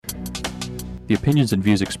The opinions and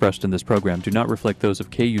views expressed in this program do not reflect those of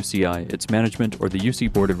KUCI, its management, or the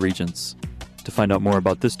UC Board of Regents. To find out more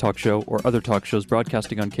about this talk show or other talk shows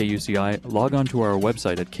broadcasting on KUCI, log on to our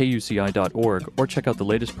website at kuci.org or check out the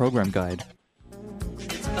latest program guide.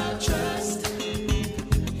 It's about trust.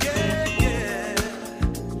 Yeah, yeah.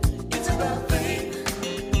 It's about faith.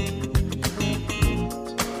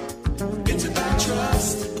 It's about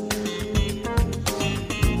trust.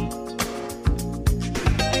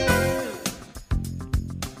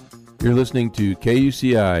 You're listening to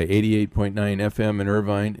KUCI 88.9 FM in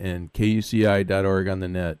Irvine and KUCI.org on the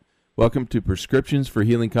net. Welcome to Prescriptions for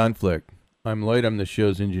Healing Conflict. I'm Lloyd, I'm the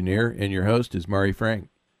show's engineer, and your host is Mari Frank.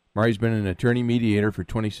 Mari's been an attorney mediator for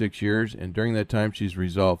 26 years, and during that time she's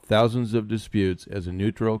resolved thousands of disputes as a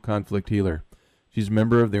neutral conflict healer. She's a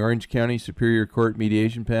member of the Orange County Superior Court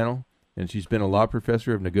Mediation Panel, and she's been a law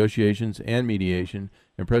professor of negotiations and mediation,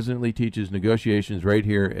 and presently teaches negotiations right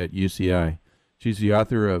here at UCI. She's the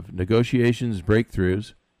author of Negotiations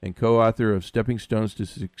Breakthroughs and co-author of Stepping Stones to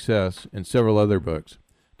Success and several other books.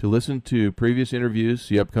 To listen to previous interviews,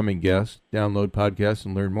 see upcoming guests, download podcasts,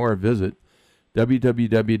 and learn more, visit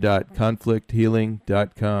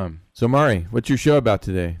www.conflicthealing.com. So Mari, what's your show about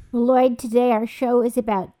today? Well, Lloyd, today our show is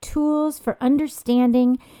about tools for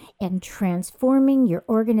understanding and transforming your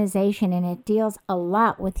organization, and it deals a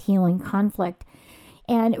lot with healing conflict.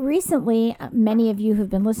 And recently, many of you who've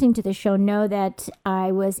been listening to the show know that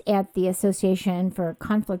I was at the Association for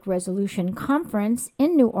Conflict Resolution Conference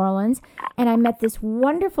in New Orleans, and I met this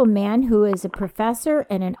wonderful man who is a professor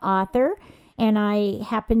and an author, and I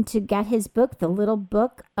happened to get his book, The Little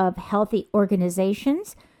Book of Healthy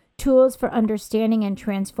Organizations, Tools for Understanding and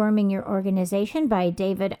Transforming Your Organization by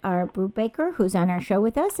David R. Brubaker, who's on our show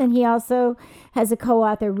with us, and he also has a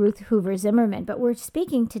co-author, Ruth Hoover Zimmerman. But we're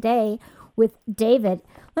speaking today with David.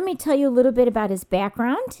 Let me tell you a little bit about his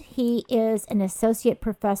background. He is an associate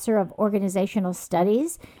professor of organizational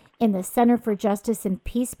studies in the Center for Justice and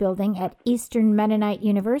Peace Building at Eastern Mennonite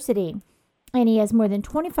University. And he has more than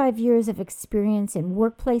 25 years of experience in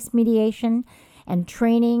workplace mediation and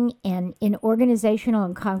training and in organizational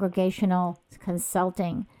and congregational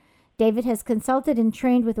consulting. David has consulted and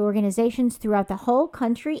trained with organizations throughout the whole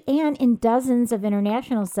country and in dozens of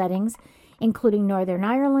international settings, including Northern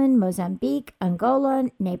Ireland, Mozambique, Angola,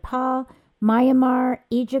 Nepal, Myanmar,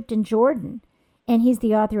 Egypt, and Jordan. And he's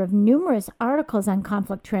the author of numerous articles on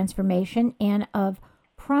conflict transformation and of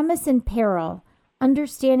Promise and Peril,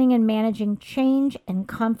 Understanding and Managing Change and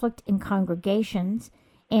Conflict in Congregations.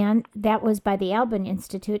 And that was by the Alban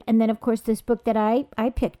Institute. And then, of course, this book that I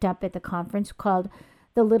picked up at the conference called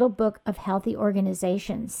The Little Book of Healthy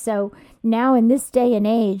Organizations. So now in this day and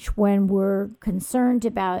age, when we're concerned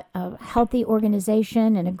about a healthy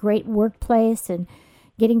organization and a great workplace and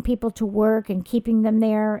getting people to work and keeping them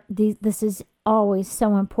there, this is always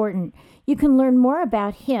so important. You can learn more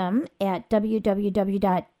about him at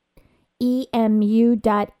www.emu.edu,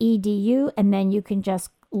 and then you can just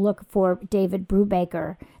look for David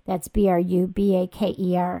Brubaker. That's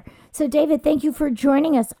Brubaker. So, David, thank you for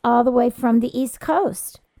joining us all the way from the East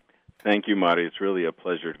Coast. Thank you, Mari. It's really a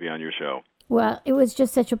pleasure to be on your show. Well, it was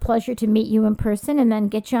just such a pleasure to meet you in person and then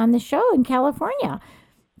get you on the show in California.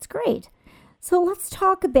 It's great. So let's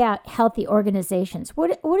talk about healthy organizations.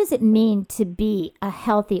 What does it mean to be a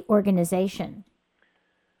healthy organization?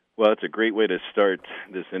 Well, it's a great way to start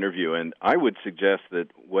this interview, and I would suggest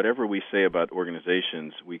that whatever we say about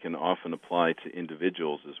organizations, we can often apply to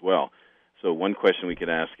individuals as well. So one question we could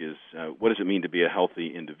ask is, what does it mean to be a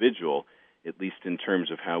healthy individual, at least in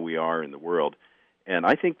terms of how we are in the world? And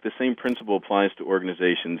I think the same principle applies to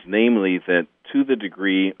organizations, namely that to the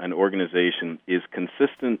degree an organization is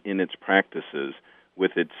consistent in its practices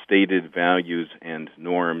with its stated values and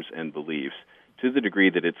norms and beliefs, to the degree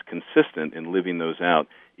that it's consistent in living those out,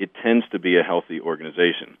 it tends to be a healthy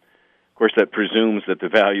organization. Of course, that presumes that the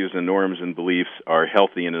values and norms and beliefs are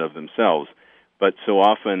healthy in and of themselves, but so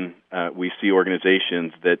often we see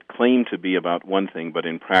organizations that claim to be about one thing, but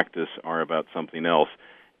in practice are about something else,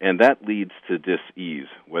 and that leads to dis-ease,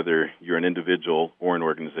 whether you're an individual or an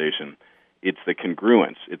organization. It's the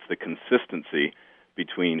congruence, it's the consistency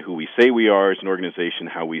between who we say we are as an organization,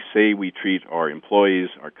 how we say we treat our employees,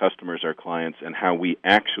 our customers, our clients, and how we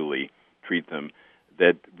actually treat them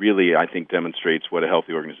that really, I think, demonstrates what a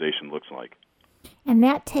healthy organization looks like. And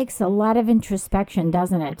that takes a lot of introspection,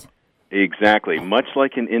 doesn't it? Exactly. Much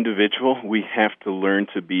like an individual, we have to learn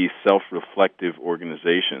to be self-reflective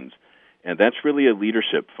organizations, and that's really a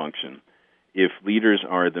leadership function. If leaders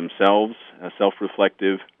are themselves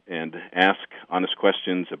self-reflective and ask honest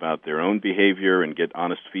questions about their own behavior and get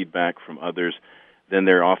honest feedback from others, then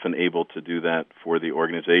they're often able to do that for the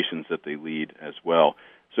organizations that they lead as well.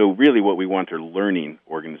 So really what we want are learning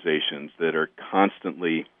organizations that are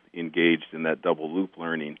constantly engaged in that double loop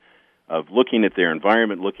learning of looking at their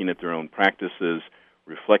environment, looking at their own practices,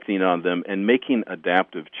 reflecting on them, and making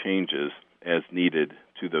adaptive changes as needed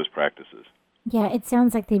to those practices. Yeah, it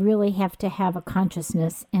sounds like they really have to have a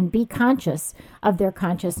consciousness and be conscious of their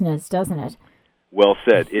consciousness, doesn't it? Well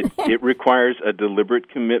said. It requires a deliberate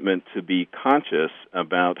commitment to be conscious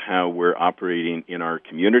about how we're operating in our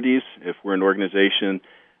communities. If we're an organization,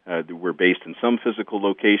 we're based in some physical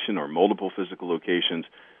location or multiple physical locations.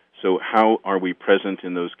 So how are we present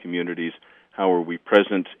in those communities? How are we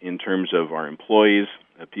present in terms of our employees,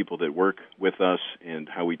 people that work with us, and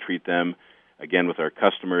how we treat them, again, with our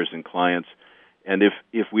customers and clients? And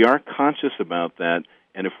if we are conscious about that,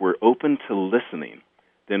 and if we're open to listening,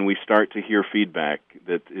 then we start to hear feedback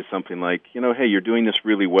that is something like, hey, you're doing this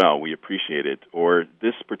really well, we appreciate it, or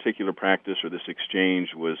this particular practice or this exchange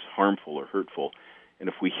was harmful or hurtful. And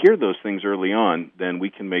if we hear those things early on, then we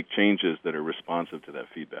can make changes that are responsive to that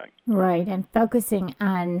feedback. Right, and focusing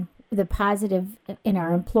on the positive in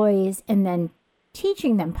our employees and then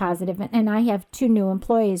teaching them positive. And I have 2 new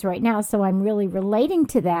employees right now, so I'm really relating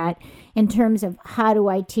to that in terms of how do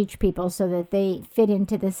I teach people so that they fit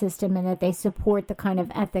into the system and that they support the kind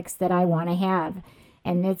of ethics that I want to have.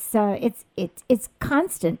 And it's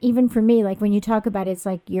constant, even for me. Like when you talk about it, it's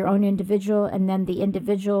like your own individual and then the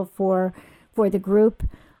individual for the group.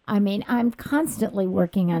 I mean, I'm constantly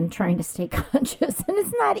working on trying to stay conscious, and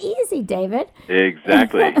it's not easy, David.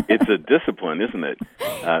 Exactly. It's a discipline, isn't it?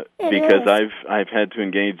 Because is. I've had to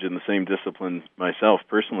engage in the same discipline myself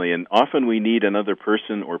personally, and often we need another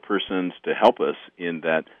person or persons to help us in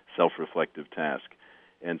that self-reflective task.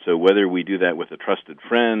 And so whether we do that with a trusted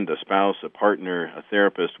friend, a spouse, a partner, a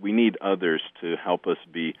therapist, we need others to help us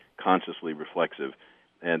be consciously reflexive.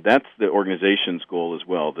 And that's the organization's goal as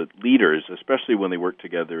well, that leaders, especially when they work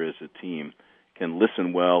together as a team, can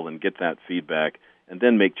listen well and get that feedback and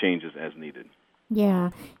then make changes as needed.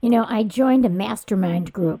 Yeah. I joined a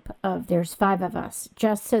mastermind group there's 5 of us,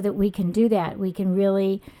 just so that we can do that. We can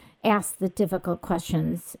really ask the difficult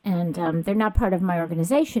questions. And they're not part of my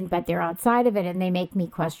organization, but they're outside of it, and they make me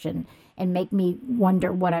question and make me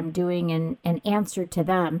wonder what I'm doing and answer to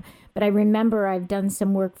them. But I remember I've done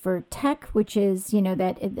some work for TEC, which is,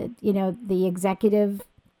 the executive,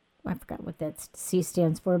 I forgot what that C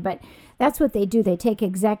stands for, but that's what they do. They take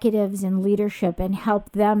executives in leadership and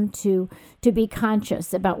help them to be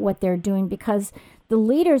conscious about what they're doing, because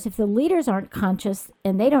if the leaders aren't conscious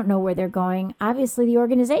and they don't know where they're going, obviously the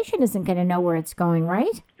organization isn't going to know where it's going,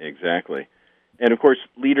 right? Exactly. And of course,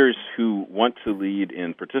 leaders who want to lead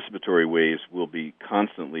in participatory ways will be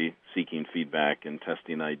constantly seeking feedback and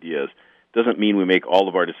testing ideas. Doesn't mean we make all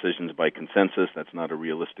of our decisions by consensus. That's not a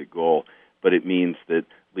realistic goal. But it means that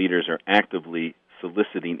leaders are actively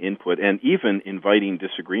soliciting input and even inviting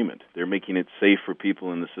disagreement. They're making it safe for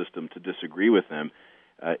people in the system to disagree with them,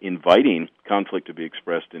 inviting conflict to be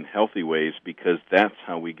expressed in healthy ways, because that's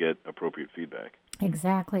how we get appropriate feedback.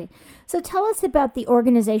 Exactly. So tell us about the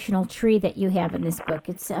organizational tree that you have in this book.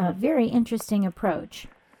 It's a very interesting approach.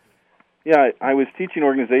 Yeah, I was teaching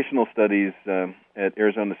organizational studies at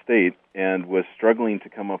Arizona State and was struggling to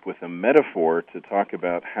come up with a metaphor to talk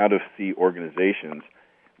about how to see organizations.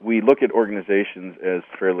 We look at organizations as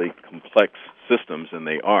fairly complex systems, and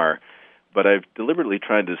they are, but I've deliberately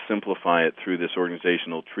tried to simplify it through this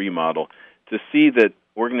organizational tree model to see that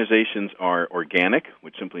organizations are organic,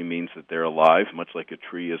 which simply means that they're alive, much like a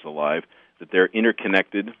tree is alive, that they're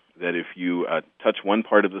interconnected, that if you touch one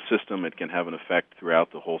part of the system, it can have an effect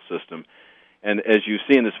throughout the whole system. And as you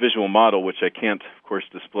see in this visual model, which I can't, of course,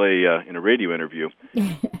 display in a radio interview,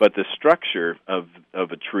 but the structure of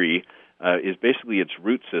a tree is basically its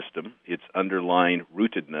root system, its underlying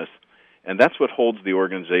rootedness, and that's what holds the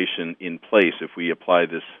organization in place if we apply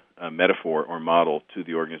this metaphor or model to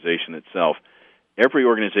the organization itself. Every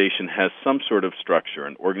organization has some sort of structure,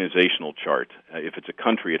 an organizational chart. If it's a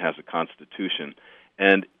country, it has a constitution.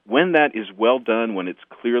 And when that is well done, when it's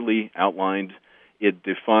clearly outlined, it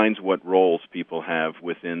defines what roles people have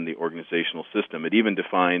within the organizational system. It even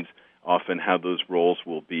defines often how those roles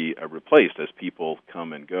will be replaced as people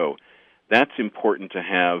come and go. That's important to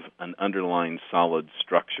have an underlying solid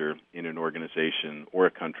structure in an organization or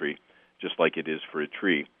a country, just like it is for a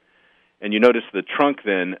tree. And you notice the trunk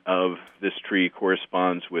then of this tree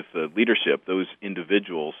corresponds with the leadership, those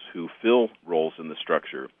individuals who fill roles in the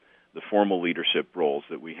structure, the formal leadership roles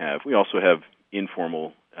that we have. We also have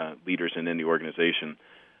informal leaders in any organization.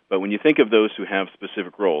 But when you think of those who have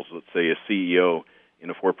specific roles, let's say a CEO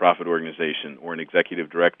in a for-profit organization or an executive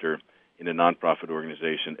director in a nonprofit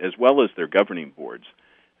organization, as well as their governing boards,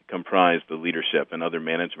 comprise the leadership and other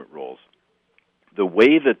management roles. The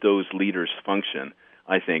way that those leaders function,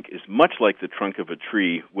 I think, is much like the trunk of a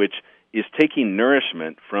tree, which is taking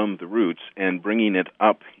nourishment from the roots and bringing it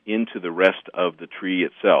up into the rest of the tree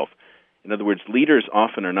itself. In other words, leaders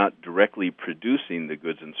often are not directly producing the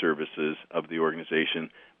goods and services of the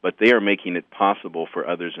organization, but they are making it possible for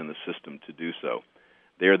others in the system to do so.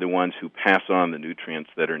 They are the ones who pass on the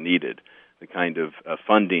nutrients that are needed, the kind of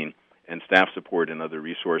funding and staff support and other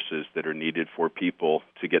resources that are needed for people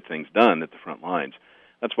to get things done at the front lines.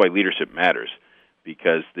 That's why leadership matters,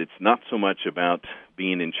 because it's not so much about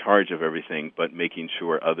being in charge of everything, but making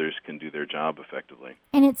sure others can do their job effectively.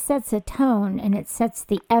 And it sets a tone, and it sets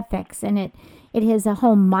the ethics, and it has a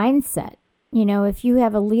whole mindset. You know, if you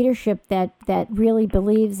have a leadership that really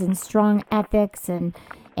believes in strong ethics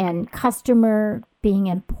and customer being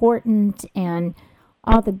important and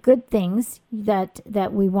all the good things that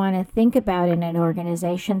we want to think about in an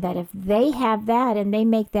organization, that if they have that and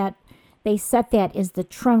they set that as the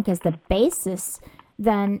trunk, as the basis,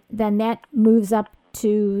 then that moves up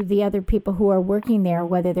to the other people who are working there,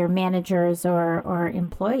 whether they're managers or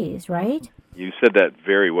employees, right? You said that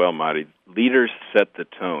very well, Marty. Leaders set the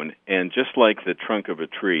tone, and just like the trunk of a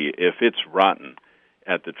tree, if it's rotten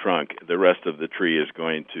at the trunk, the rest of the tree is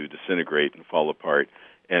going to disintegrate and fall apart.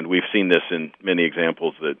 And we've seen this in many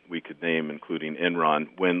examples that we could name, including Enron.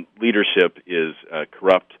 When leadership is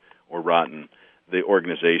corrupt or rotten, the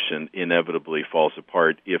organization inevitably falls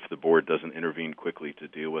apart if the board doesn't intervene quickly to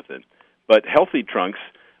deal with it. But healthy trunks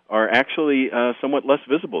are actually somewhat less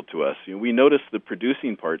visible to us. You know, we notice the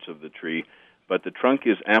producing parts of the tree, but the trunk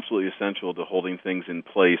is absolutely essential to holding things in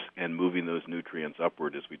place and moving those nutrients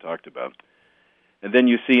upward, as we talked about. And then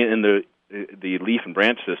you see in the leaf and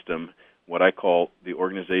branch system, what I call the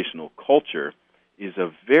organizational culture is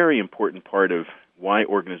a very important part of why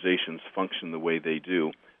organizations function the way they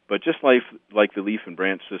do. But just like the leaf and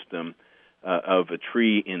branch system of a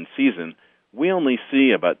tree in season, we only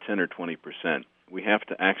see about 10 or 20%. We have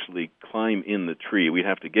to actually climb in the tree. We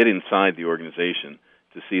have to get inside the organization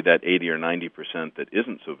to see that 80 or 90% that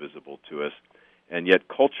isn't so visible to us. And yet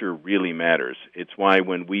culture really matters. It's why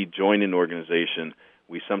when we join an organization,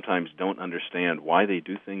 we sometimes don't understand why they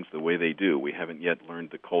do things the way they do. We haven't yet learned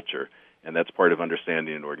the culture, and that's part of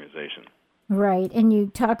understanding an organization. Right, and you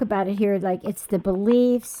talk about it here like it's the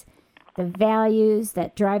beliefs, the values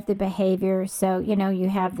that drive the behavior. So, you know, you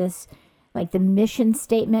have this, like the mission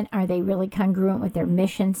statement. Are they really congruent with their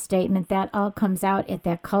mission statement? That all comes out at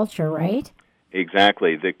that culture, right?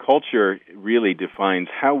 Exactly. The culture really defines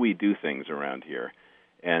how we do things around here.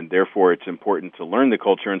 And therefore, it's important to learn the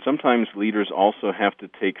culture. And sometimes leaders also have to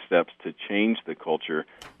take steps to change the culture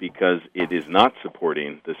because it is not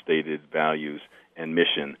supporting the stated values and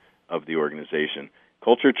mission of the organization.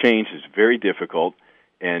 Culture change is very difficult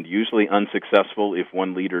and usually unsuccessful if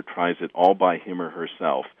one leader tries it all by him or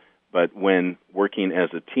herself. But when working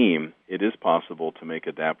as a team, it is possible to make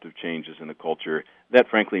adaptive changes in a culture that,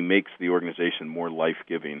 frankly, makes the organization more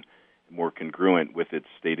life-giving, more congruent with its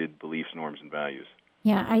stated beliefs, norms, and values.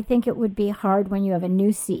 Yeah, I think it would be hard when you have a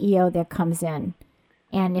new CEO that comes in.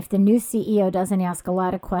 And if the new CEO doesn't ask a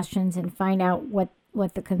lot of questions and find out what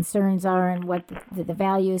the concerns are and what the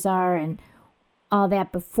values are and all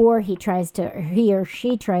that before he or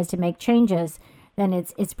she tries to make changes, then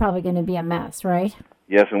it's probably going to be a mess, right?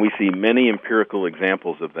 Yes, and we see many empirical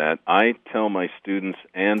examples of that. I tell my students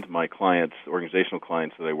and my clients, organizational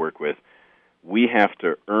clients that I work with, we have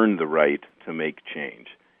to earn the right to make change.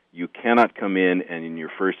 You cannot come in and in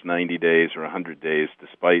your first 90 days or 100 days,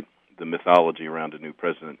 despite the mythology around a new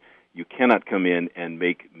president, you cannot come in and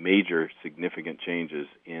make major significant changes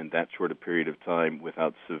in that short a period of time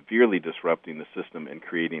without severely disrupting the system and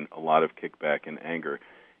creating a lot of kickback and anger.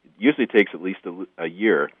 It usually takes at least a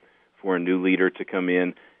year for a new leader to come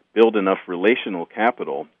in, build enough relational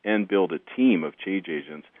capital, and build a team of change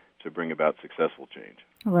agents to bring about successful change.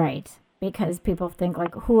 Right, because people think,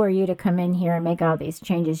 like, who are you to come in here and make all these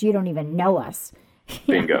changes? You don't even know us.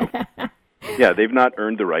 Bingo. Yeah, they've not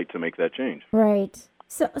earned the right to make that change. Right.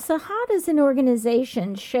 So how does an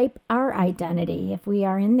organization shape our identity if we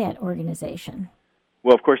are in that organization?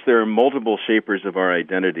 Well, of course, there are multiple shapers of our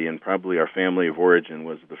identity, and probably our family of origin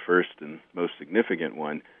was the first and most significant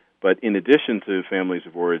one. But in addition to families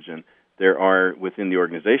of origin, there are, within the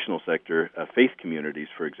organizational sector, faith communities,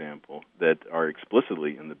 for example, that are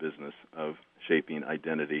explicitly in the business of shaping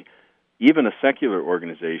identity. Even a secular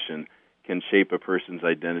organization can shape a person's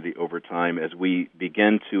identity over time as we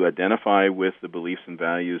begin to identify with the beliefs and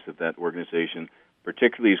values of that organization,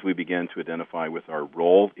 particularly as we begin to identify with our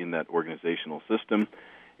role in that organizational system.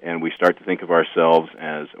 and we start to think of ourselves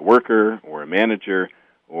as a worker or a manager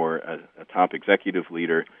or a top executive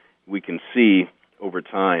leader, we can see over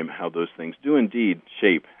time how those things do indeed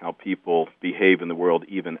shape how people behave in the world,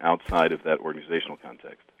 even outside of that organizational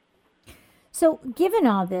context. So, given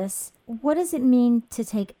all this, what does it mean to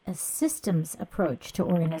take a systems approach to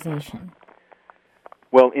organization?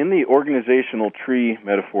 Well, in the organizational tree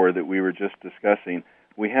metaphor that we were just discussing,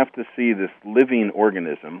 we have to see this living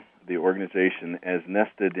organism, the organization, as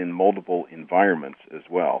nested in multiple environments as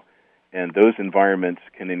well. And those environments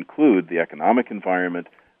can include the economic environment,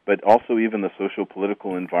 but also even the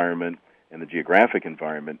social-political environment and the geographic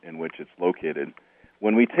environment in which it's located.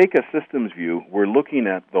 When we take a systems view, we're looking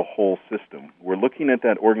at the whole system. We're looking at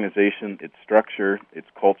that organization, its structure, its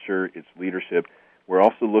culture, its leadership. We're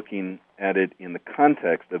also looking at it in the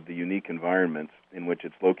context of the unique environments in which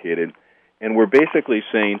it's located. And we're basically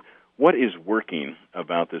saying, what is working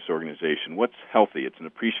about this organization? What's healthy? It's an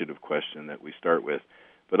appreciative question that we start with.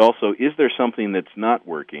 But also, is there something that's not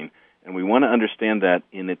working? And we want to understand that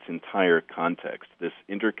in its entire context, this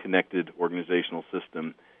interconnected organizational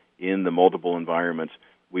system in the multiple environments.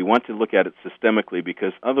 We want to look at it systemically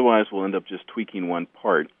because otherwise we'll end up just tweaking one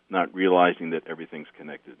part, not realizing that everything's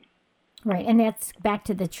connected. Right, and that's back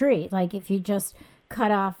to the tree. Like if you just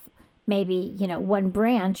cut off maybe, one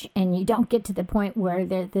branch and you don't get to the point where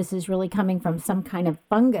this is really coming from some kind of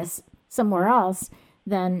fungus somewhere else,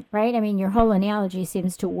 then, right? I mean, your whole analogy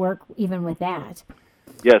seems to work even with that.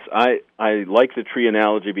 Yes, I like the tree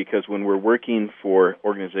analogy because when we're working for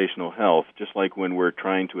organizational health, just like when we're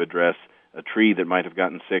trying to address a tree that might have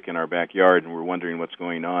gotten sick in our backyard and we're wondering what's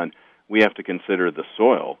going on, we have to consider the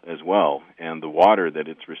soil as well and the water that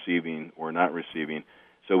it's receiving or not receiving.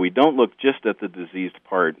 So we don't look just at the diseased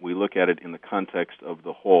part, we look at it in the context of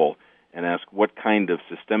the whole and ask what kind of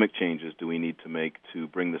systemic changes do we need to make to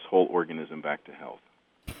bring this whole organism back to health.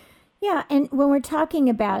 Yeah, and when we're talking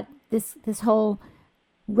about this whole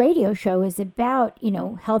radio show is about,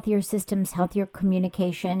 healthier systems, healthier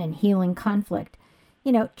communication, and healing conflict.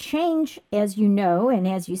 Change, as you know, and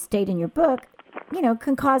as you state in your book,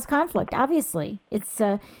 can cause conflict. Obviously,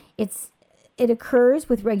 it occurs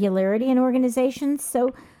with regularity in organizations.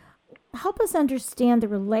 So, help us understand the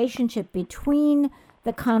relationship between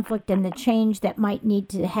the conflict and the change that might need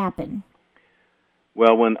to happen.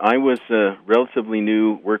 Well, when I was a relatively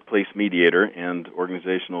new workplace mediator and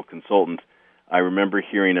organizational consultant, I remember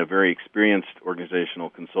hearing a very experienced organizational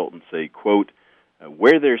consultant say, quote,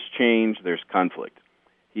 where there's change, there's conflict.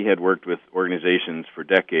 He had worked with organizations for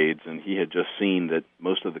decades, and he had just seen that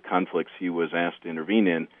most of the conflicts he was asked to intervene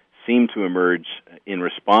in seemed to emerge in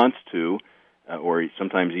response to, or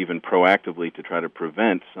sometimes even proactively to try to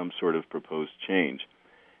prevent some sort of proposed change.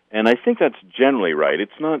 And I think that's generally right.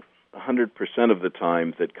 It's not 100% of the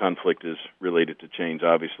time that conflict is related to change.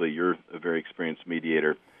 Obviously, you're a very experienced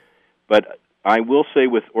mediator. But I will say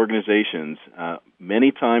with organizations,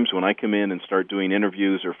 many times when I come in and start doing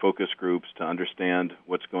interviews or focus groups to understand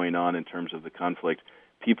what's going on in terms of the conflict,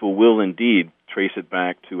 people will indeed trace it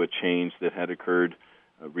back to a change that had occurred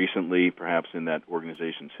recently, perhaps in that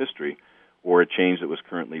organization's history, or a change that was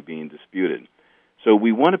currently being disputed. So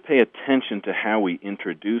we want to pay attention to how we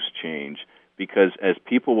introduce change because, as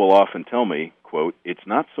people will often tell me, quote, it's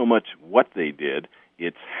not so much what they did,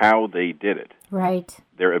 it's how they did it. Right.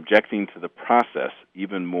 They're objecting to the process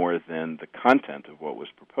even more than the content of what was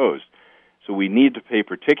proposed. So we need to pay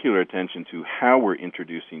particular attention to how we're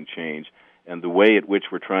introducing change and the way at which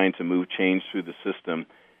we're trying to move change through the system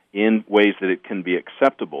in ways that it can be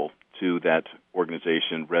acceptable to that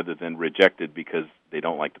organization rather than rejected because they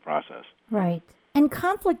don't like the process. Right. And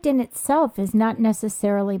conflict in itself is not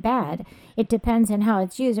necessarily bad. It depends on how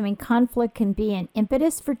it's used. I mean, conflict can be an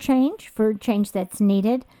impetus for change that's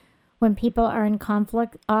needed. When people are in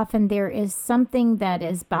conflict, often there is something that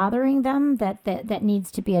is bothering them that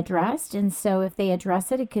needs to be addressed. And so if they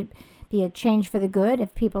address it, it could be a change for the good.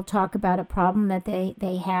 If people talk about a problem that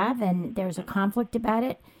they have and there's a conflict about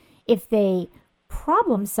it, if they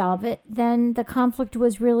problem solve it, then the conflict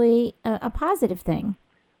was really a positive thing.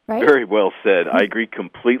 Right? Very well said. I agree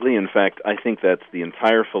completely. In fact, I think that's the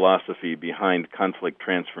entire philosophy behind conflict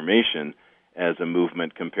transformation as a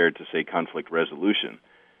movement compared to, say, conflict resolution.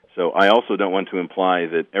 So I also don't want to imply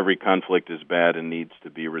that every conflict is bad and needs to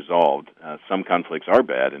be resolved. Some conflicts are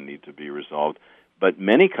bad and need to be resolved, but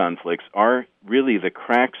many conflicts are really the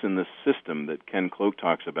cracks in the system that Ken Cloke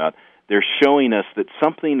talks about. They're showing us that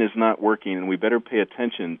something is not working, and we better pay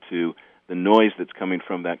attention to the noise that's coming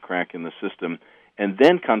from that crack in the system. And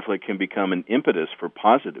then conflict can become an impetus for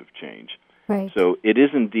positive change. Right. So it is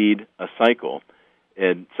indeed a cycle.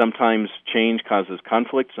 And sometimes change causes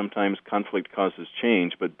conflict, sometimes conflict causes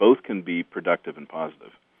change, but both can be productive and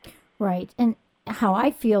positive. Right. And how I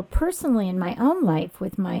feel personally in my own life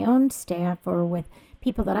with my own staff or with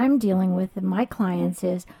people that I'm dealing with and my clients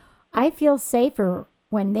is I feel safer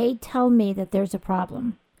when they tell me that there's a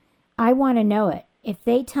problem. I want to know it. If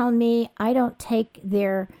they tell me, I don't take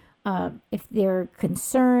their if their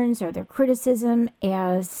concerns or their criticism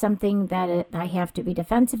as something that I have to be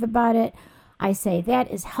defensive about it. I say,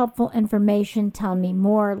 that is helpful information. Tell me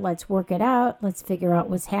more. Let's work it out. Let's figure out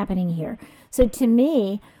what's happening here. So to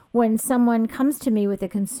me, when someone comes to me with a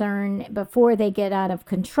concern before they get out of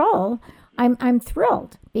control, I'm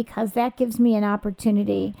thrilled because that gives me an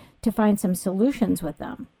opportunity to find some solutions with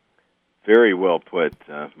them. Very well put,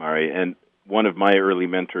 Mari. And one of my early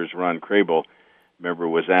mentors, Ron Crable, remember,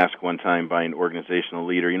 was asked one time by an organizational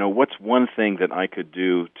leader, what's one thing that I could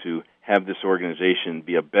do to have this organization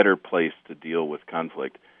be a better place to deal with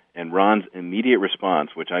conflict? And Ron's immediate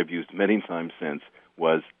response, which I've used many times since,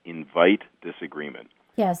 was invite disagreement.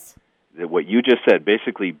 Yes. That what you just said,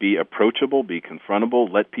 basically be approachable, be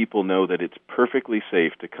confrontable, let people know that it's perfectly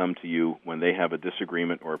safe to come to you when they have a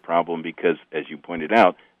disagreement or a problem because, as you pointed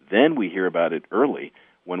out, then we hear about it early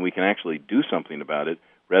when we can actually do something about it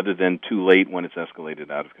rather than too late when it's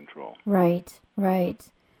escalated out of control. Right, right.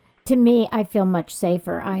 To me, I feel much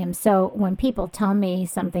safer. When people tell me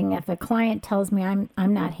something, if a client tells me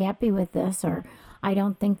I'm not happy with this or I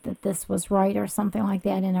don't think that this was right or something like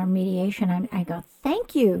that in our mediation, I go,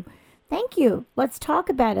 thank you. Let's talk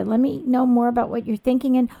about it. Let me know more about what you're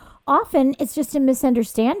thinking. And often it's just a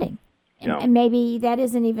misunderstanding. Yeah. And maybe that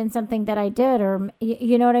isn't even something that I did, or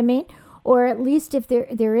you know what I mean? Or at least if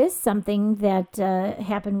there is something that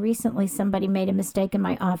happened recently, somebody made a mistake in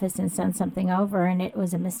my office and sent something over, and it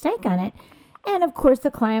was a mistake on it. And, of course,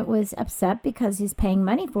 the client was upset because he's paying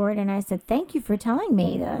money for it. And I said, thank you for telling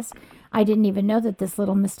me this. I didn't even know that this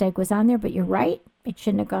little mistake was on there, but you're right. It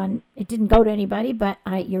shouldn't have gone. It didn't go to anybody, but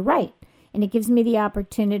you're right. And it gives me the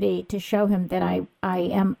opportunity to show him that I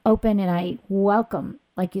am open and I welcome,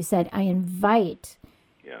 like you said, I invite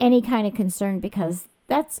any kind of concern because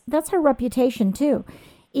that's her reputation too.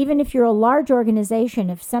 Even if you're a large organization,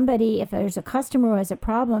 if there's a customer who has a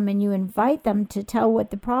problem and you invite them to tell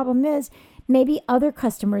what the problem is, maybe other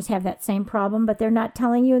customers have that same problem, but they're not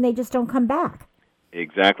telling you and they just don't come back.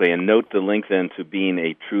 Exactly. And note the link then to being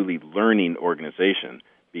a truly learning organization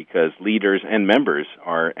because leaders and members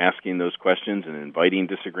are asking those questions and inviting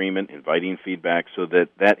disagreement, inviting feedback so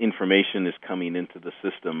that information is coming into the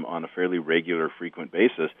system on a fairly regular, frequent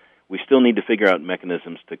basis. We still need to figure out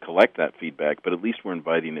mechanisms to collect that feedback, but at least we're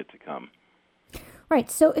inviting it to come. Right.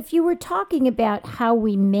 So if you were talking about how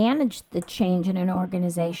we manage the change in an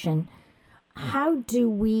organization, how do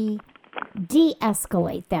we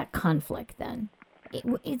de-escalate that conflict then?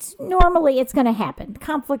 It's going to happen.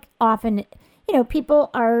 Conflict often,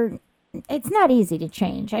 it's not easy to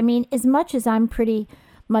change. I mean, as much as I'm pretty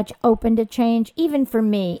much open to change, even for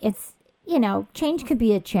me, it's, change could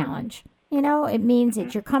be a challenge. It means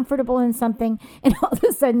that you're comfortable in something and all of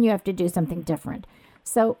a sudden you have to do something different.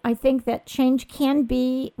 So I think that change can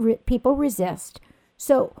be, people resist.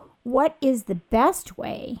 So what is the best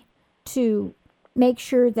way to make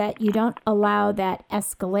sure that you don't allow that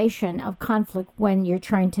escalation of conflict when you're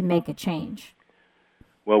trying to make a change?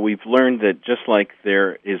 Well, we've learned that just like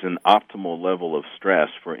there is an optimal level of stress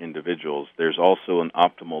for individuals, there's also an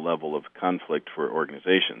optimal level of conflict for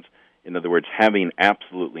organizations. In other words, having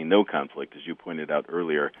absolutely no conflict, as you pointed out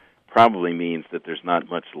earlier, probably means that there's not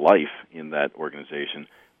much life in that organization.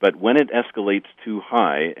 But when it escalates too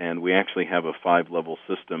high, and we actually have a 5-level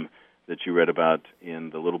system that you read about in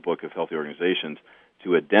the Little Book of Healthy Organizations,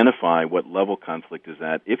 to identify what level conflict is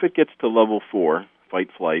at. If it gets to level 4, fight,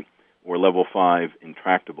 flight, or level 5,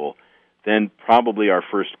 intractable, then probably our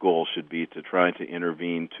first goal should be to try to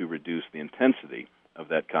intervene to reduce the intensity of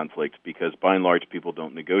that conflict because, by and large, people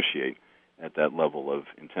don't negotiate at that level of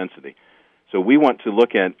intensity. So we want to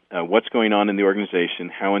look at what's going on in the organization,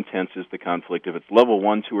 how intense is the conflict. If it's level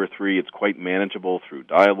 1, 2, or 3, it's quite manageable through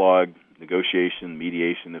dialogue, negotiation,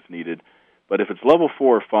 mediation if needed. But if it's level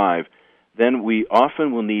 4 or 5, then we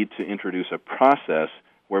often will need to introduce a process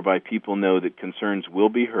whereby people know that concerns will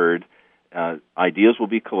be heard, ideas will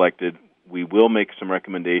be collected, we will make some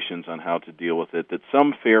recommendations on how to deal with it, that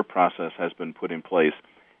some fair process has been put in place.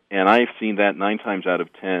 And I've seen that 9 times out of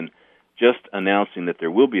 10, just announcing that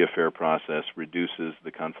there will be a fair process reduces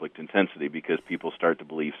the conflict intensity because people start to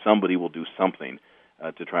believe somebody will do something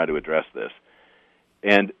to try to address this.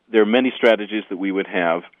 And there are many strategies that we would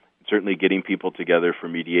have, Certainly getting people together for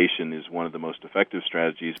mediation is one of the most effective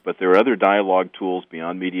strategies, but there are other dialogue tools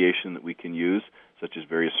beyond mediation that we can use, such as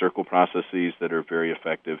various circle processes that are very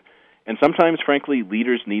effective. And sometimes, frankly,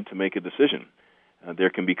 leaders need to make a decision.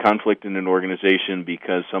 There can be conflict in an organization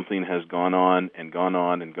because something has gone on and gone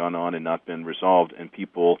on and gone on and not been resolved, and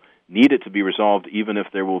people need it to be resolved even if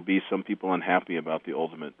there will be some people unhappy about the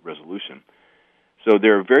ultimate resolution. So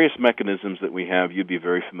there are various mechanisms that we have. You'd be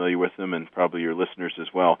very familiar with them, and probably your listeners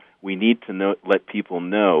as well. We need to let people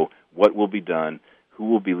know what will be done, who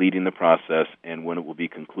will be leading the process, and when it will be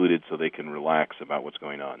concluded so they can relax about what's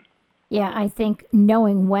going on. Yeah, I think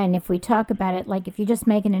knowing when, if we talk about it, like if you just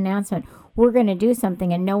make an announcement, we're going to do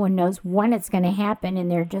something and no one knows when it's going to happen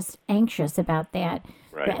and they're just anxious about that,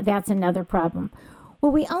 Right. That's another problem.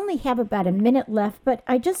 Well, we only have about a minute left, but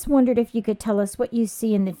I just wondered if you could tell us what you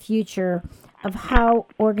see in the future of how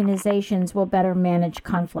organizations will better manage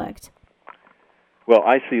conflict. Well,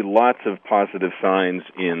 I see lots of positive signs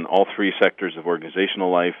in all three sectors of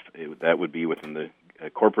organizational life. That would be within the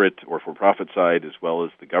corporate or for-profit side, as well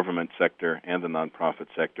as the government sector and the nonprofit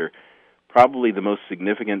sector. Probably the most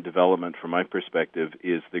significant development from my perspective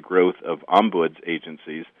is the growth of ombuds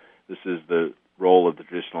agencies. This is the role of the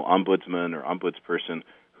traditional ombudsman or ombudsperson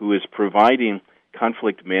who is providing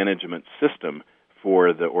conflict management system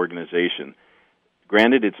for the organization.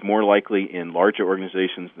 Granted, it's more likely in larger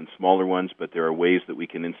organizations than smaller ones, but there are ways that we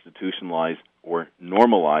can institutionalize or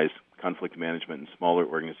normalize conflict management in smaller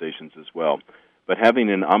organizations as well. But having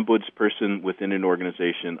an ombudsperson within an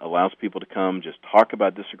organization allows people to come, just talk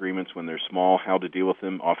about disagreements when they're small, how to deal with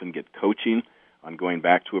them, often get coaching on going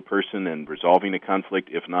back to a person and resolving a conflict.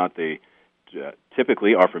 If not, they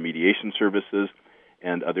typically offer mediation services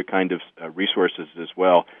and other kind of resources as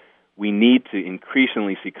well. We need to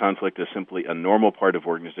increasingly see conflict as simply a normal part of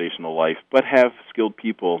organizational life, but have skilled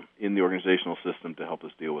people in the organizational system to help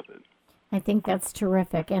us deal with it. I think that's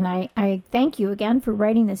terrific. And I thank you again for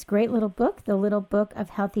writing this great little book, The Little Book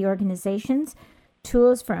of Healthy Organizations,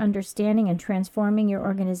 Tools for Understanding and Transforming Your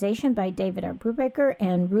Organization by David R. Brubaker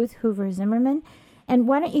and Ruth Hoover Zimmerman. And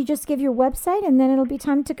why don't you just give your website and then it'll be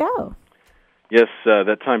time to go. Yes,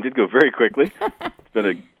 that time did go very quickly. It's been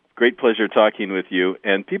a great pleasure talking with you.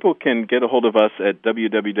 And people can get a hold of us at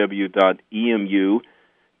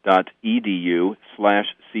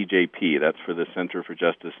www.emu.edu/CJP. That's for the Center for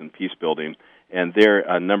Justice and Peace Building. And there,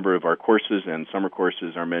 a number of our courses and summer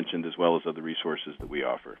courses are mentioned, as well as other resources that we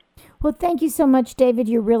offer. Well, thank you so much, David.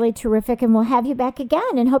 You're really terrific, and we'll have you back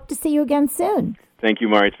again and hope to see you again soon. Thank you,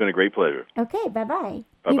 Mari. It's been a great pleasure. Okay, bye-bye.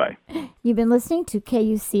 Bye-bye. You've been listening to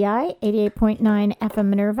KUCI 88.9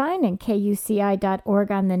 FM in Irvine and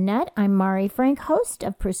KUCI.org on the net. I'm Mari Frank, host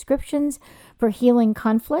of Prescriptions for Healing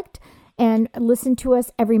Conflict. And listen to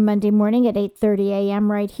us every Monday morning at 8:30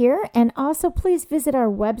 a.m. right here. And also, please visit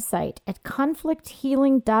our website at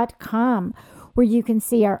conflicthealing.com, where you can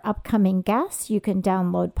see our upcoming guests. You can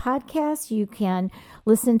download podcasts. You can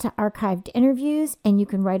listen to archived interviews. And you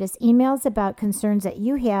can write us emails about concerns that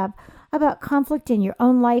you have about conflict in your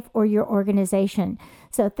own life or your organization.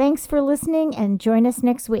 So thanks for listening, and join us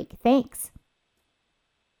next week. Thanks.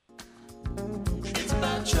 It's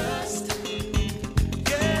about trust.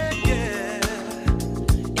 Yeah, yeah.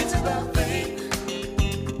 It's about faith.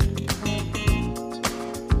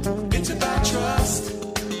 It's about trust.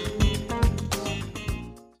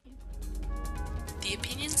 The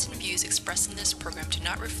opinions and views expressed in this program do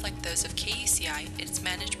not reflect those of KUCI, its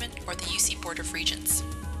management, or the UC Board of Regents.